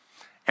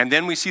 And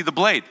then we see the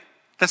blade.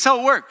 That's how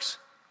it works.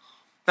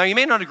 Now, you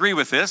may not agree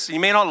with this. You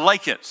may not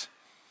like it.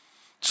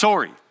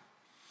 Sorry.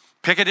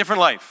 Pick a different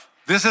life.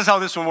 This is how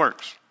this one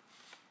works.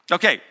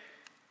 Okay.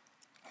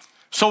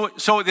 So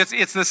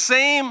it's the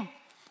same.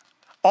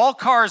 All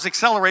cars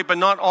accelerate, but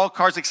not all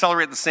cars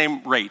accelerate at the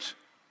same rate.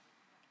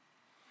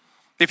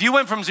 If you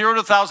went from 0 to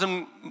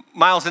 1,000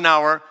 miles an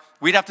hour,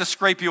 we'd have to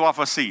scrape you off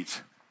a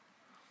seat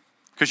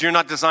because you're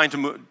not designed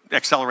to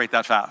accelerate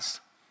that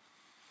fast.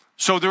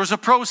 So there's a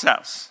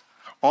process.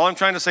 All I'm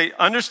trying to say,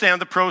 understand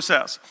the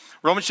process.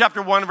 Romans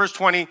chapter 1, verse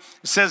 20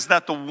 says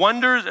that the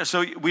wonders,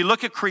 so we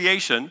look at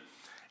creation,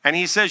 and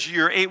he says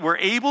we're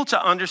able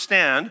to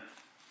understand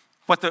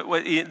what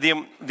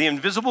the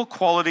invisible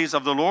qualities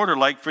of the Lord are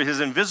like, for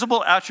his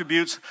invisible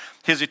attributes,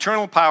 his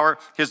eternal power,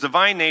 his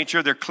divine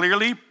nature, they're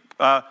clearly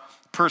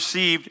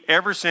perceived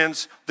ever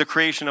since the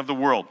creation of the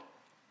world.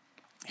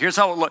 Here's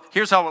how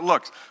it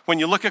looks. When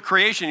you look at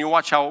creation, you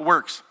watch how it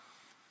works.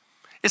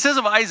 It says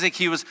of Isaac,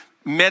 he was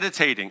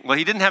meditating. Well,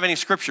 he didn't have any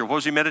scripture. What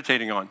was he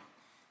meditating on?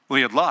 Well,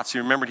 he had lots. He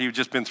remembered he had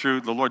just been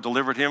through, the Lord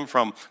delivered him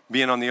from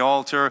being on the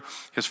altar.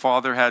 His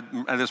father had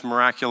this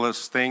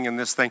miraculous thing and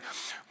this thing.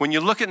 When you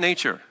look at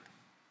nature,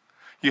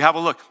 you have a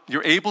look.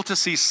 You're able to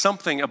see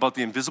something about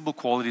the invisible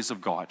qualities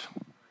of God.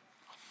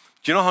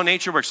 Do you know how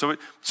nature works?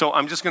 So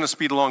I'm just going to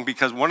speed along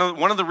because one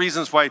of the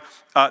reasons why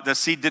the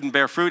seed didn't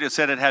bear fruit, it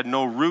said it had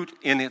no root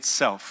in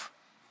itself.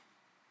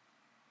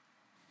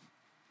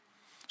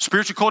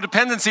 Spiritual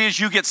codependency is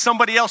you get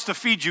somebody else to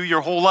feed you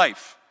your whole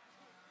life,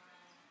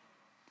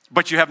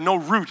 but you have no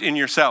root in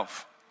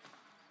yourself.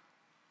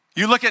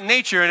 You look at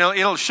nature and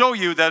it'll show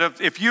you that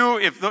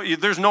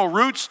if there's no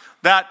roots,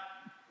 that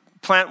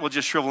plant will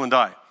just shrivel and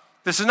die.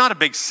 This is not a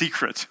big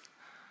secret.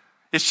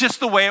 It's just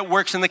the way it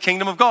works in the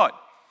kingdom of God.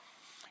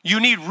 You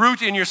need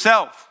root in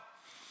yourself.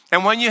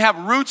 And when you have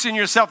roots in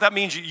yourself, that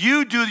means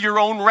you do your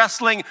own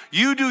wrestling,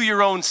 you do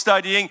your own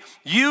studying,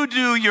 you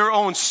do your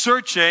own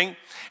searching,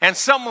 and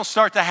something will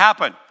start to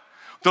happen.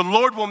 The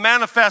Lord will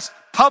manifest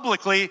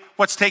publicly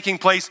what's taking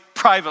place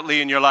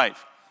privately in your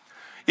life.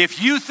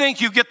 If you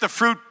think you get the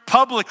fruit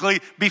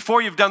publicly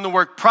before you've done the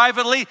work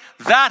privately,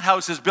 that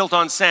house is built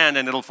on sand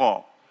and it'll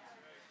fall.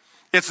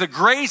 It's the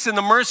grace and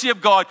the mercy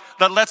of God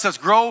that lets us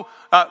grow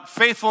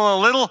faithful in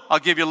a little. I'll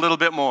give you a little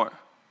bit more.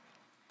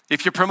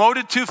 If you're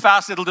promoted too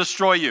fast, it'll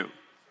destroy you.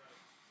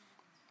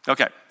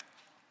 Okay.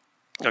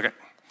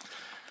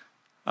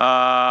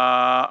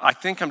 I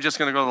think I'm just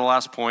going to go to the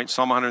last point,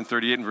 Psalm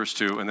 138 and verse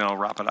 2, and then I'll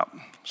wrap it up.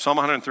 Psalm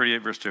 138,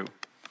 verse 2.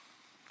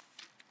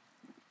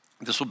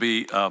 This will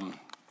be kind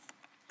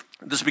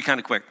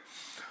of quick,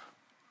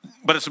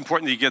 but it's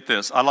important that you get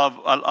this.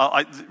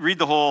 I read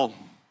the whole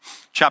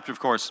chapter, of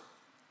course.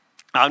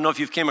 I don't know if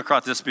you've came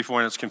across this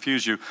before and it's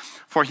confused you.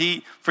 For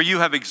you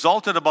have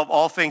exalted above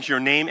all things your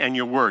name and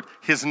your word.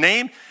 His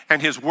name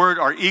and his word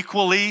are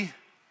equally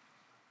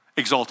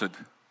exalted.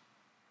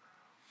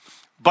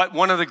 But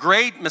one of the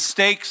great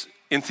mistakes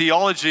in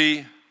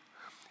theology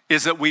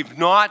is that we've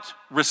not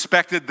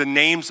respected the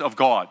names of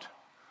God.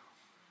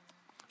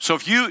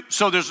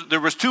 There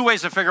was two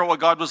ways to figure out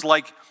what God was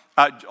like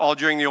all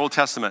during the Old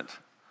Testament.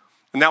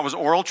 And that was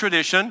oral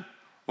tradition.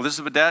 Well, this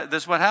is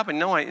what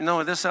happened.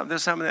 This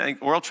happened.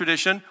 Oral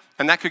tradition,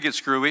 and that could get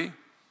screwy.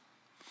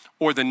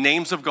 Or the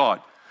names of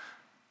God.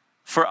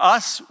 For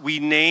us, we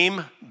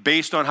name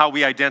based on how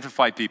we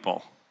identify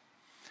people.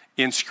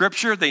 In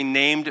Scripture, they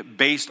named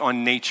based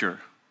on nature.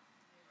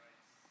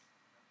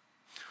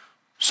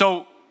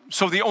 So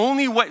the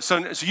only way, so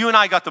you and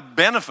I got the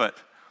benefit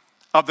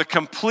of the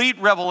complete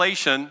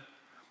revelation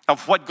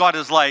of what God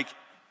is like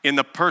in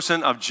the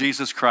person of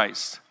Jesus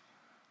Christ.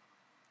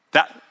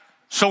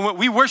 So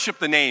we worship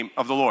the name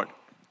of the Lord.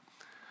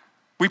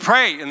 We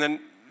pray and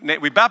then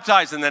we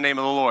baptize in the name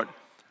of the Lord.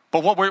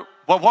 But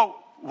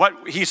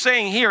what he's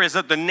saying here is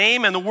that the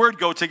name and the word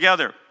go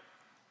together.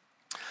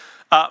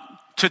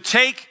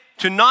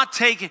 To not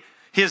take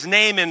his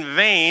name in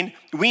vain,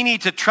 we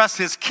need to trust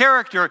his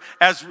character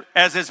as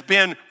it's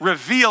been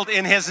revealed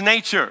in his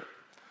nature.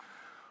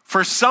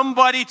 For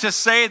somebody to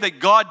say that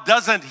God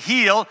doesn't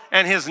heal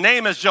and his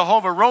name is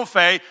Jehovah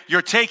Rophe,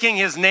 you're taking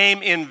his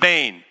name in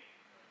vain.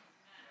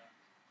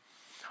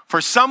 For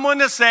someone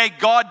to say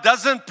God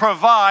doesn't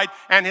provide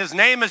and his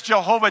name is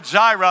Jehovah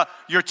Jireh,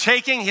 you're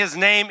taking his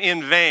name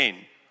in vain.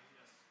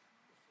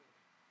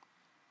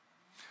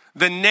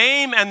 The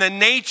name and the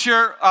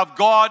nature of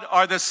God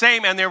are the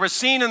same, and they were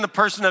seen in the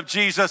person of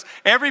Jesus.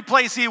 Every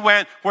place he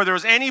went where there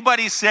was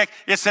anybody sick,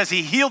 it says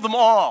he healed them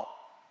all.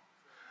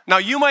 Now,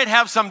 you might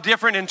have some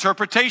different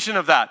interpretation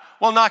of that.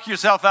 Well, knock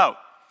yourself out.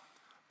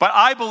 But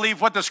I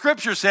believe what the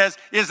scripture says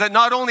is that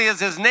not only is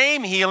his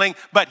name healing,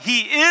 but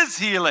he is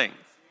healing.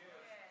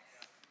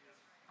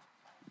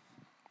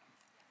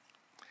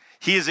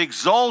 He is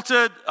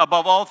exalted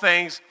above all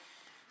things,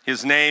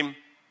 his name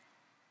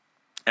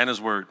and his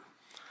word.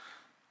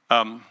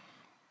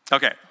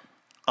 Okay,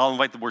 I'll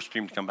invite the worship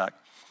team to come back.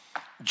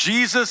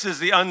 Jesus is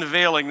the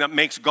unveiling that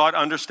makes God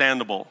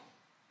understandable.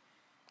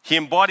 He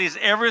embodies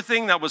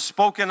everything that was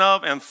spoken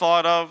of and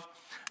thought of.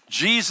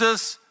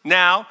 Jesus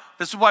now,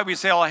 this is why we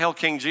say, "All hail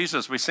King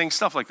Jesus." We sing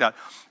stuff like that.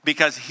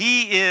 Because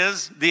he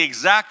is the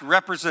exact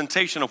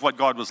representation of what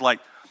God was like.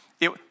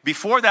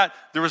 Before that,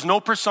 there was no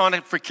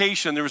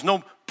personification. There was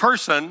no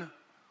person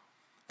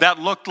that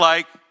looked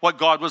like what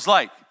God was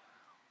like.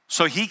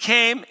 So he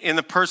came in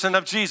the person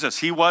of Jesus.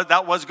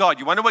 That was God.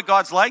 You wonder what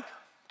God's like?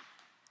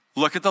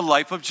 Look at the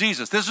life of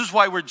Jesus. This is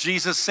why we're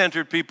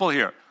Jesus-centered people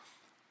here.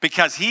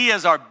 Because he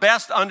is our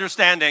best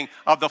understanding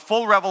of the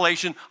full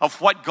revelation of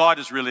what God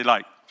is really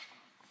like.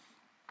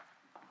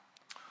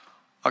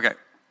 Okay.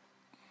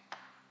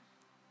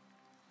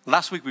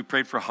 Last week we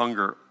prayed for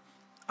hunger.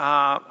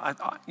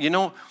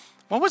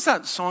 What was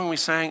that song we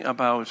sang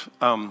about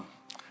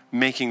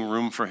making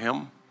room for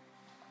him?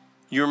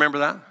 You remember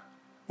that?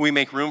 We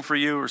make room for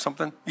you or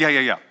something?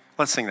 Yeah.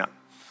 Let's sing that.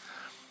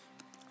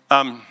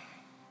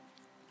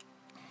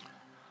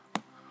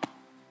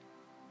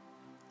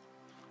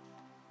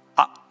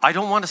 I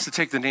don't want us to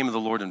take the name of the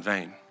Lord in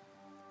vain.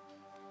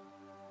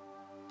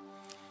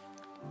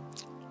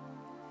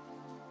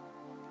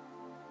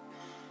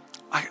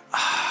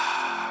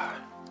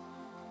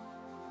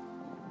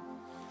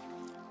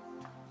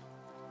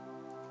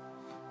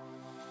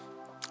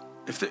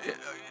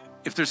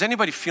 If there's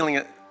anybody feeling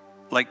it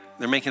like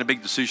they're making a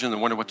big decision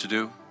and wonder what to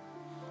do,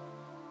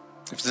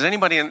 if there's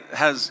anybody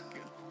has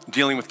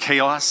dealing with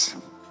chaos,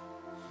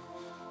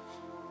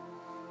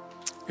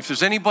 if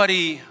there's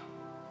anybody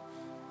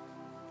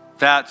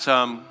that's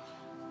having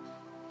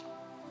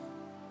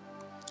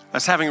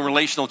a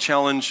relational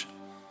challenge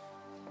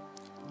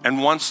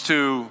and wants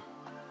to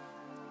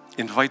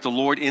invite the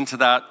Lord into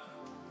that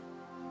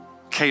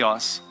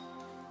chaos,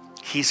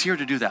 he's here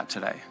to do that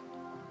today.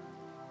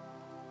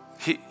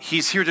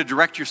 He's here to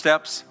direct your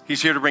steps.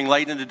 He's here to bring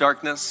light into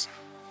darkness.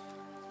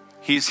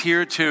 He's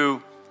here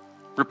to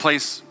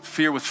replace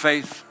fear with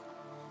faith.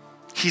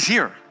 He's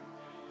here.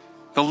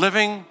 The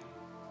living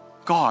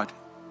God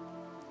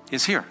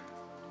is here.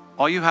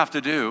 All you have to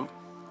do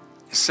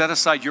is set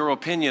aside your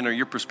opinion or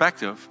your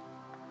perspective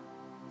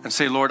and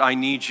say, Lord, I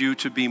need you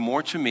to be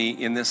more to me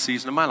in this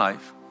season of my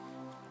life.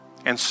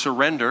 And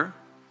surrender.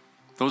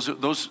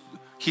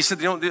 He said,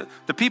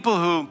 the people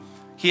who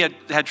he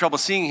had trouble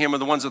seeing him are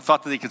the ones that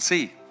thought that they could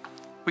see.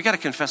 We got to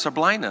confess our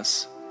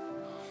blindness.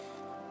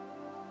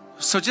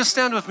 So just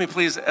stand with me,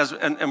 please,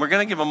 and we're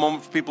going to give a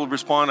moment for people to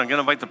respond. I'm going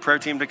to invite the prayer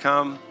team to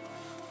come.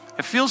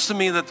 It feels to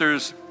me that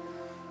there's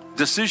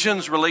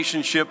decisions,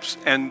 relationships,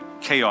 and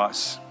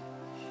chaos.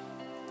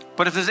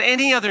 But if there's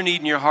any other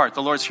need in your heart,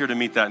 the Lord's here to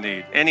meet that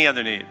need. Any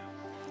other need.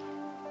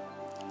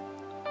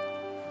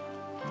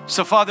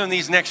 So, Father, in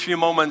these next few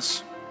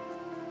moments,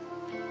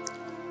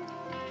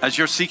 as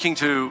you're seeking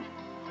to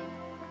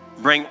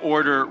bring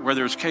order where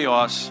there's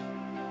chaos,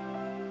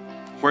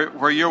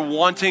 where you're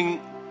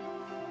wanting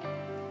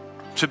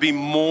to be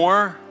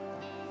more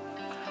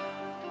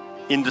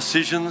in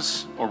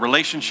decisions or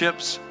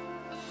relationships,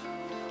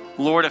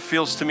 Lord, it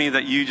feels to me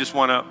that you just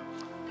want to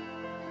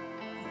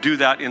do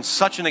that in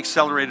such an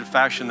accelerated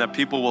fashion that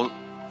people will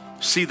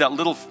see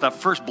that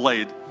first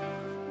blade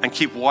and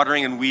keep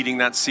watering and weeding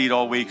that seed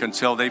all week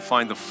until they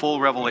find the full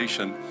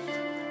revelation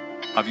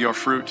of your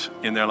fruit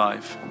in their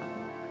life.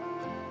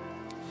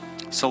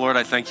 So, Lord,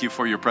 I thank you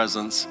for your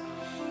presence,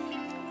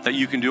 that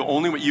you can do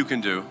only what you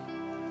can do,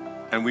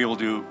 and we will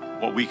do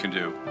what we can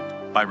do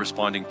by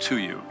responding to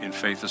you in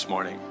faith this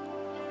morning.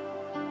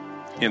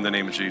 In the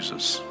name of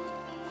Jesus.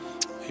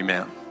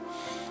 Amen.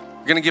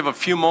 We're going to give a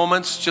few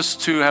moments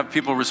just to have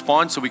people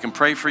respond so we can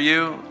pray for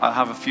you. I'll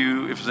have a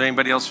few, if there's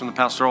anybody else from the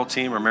pastoral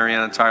team or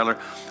Marianne and Tyler,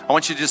 I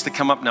want you just to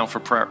come up now for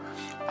prayer.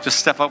 Just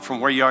step up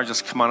from where you are,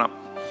 just come on up.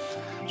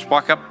 Just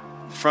walk up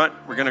front.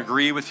 We're going to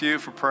agree with you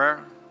for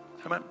prayer.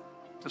 Come on.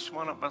 Just come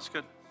on up. That's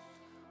good.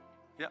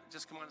 Yeah,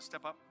 just come on and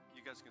step up.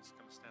 You guys can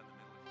come stand in the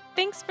middle.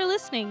 Thanks for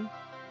listening.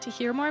 To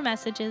hear more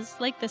messages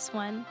like this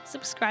one,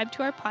 subscribe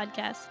to our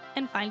podcast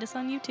and find us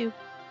on YouTube.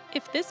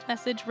 If this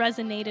message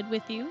resonated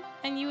with you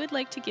and you would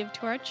like to give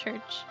to our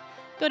church,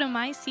 go to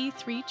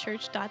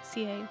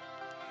myc3church.ca.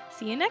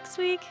 See you next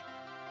week.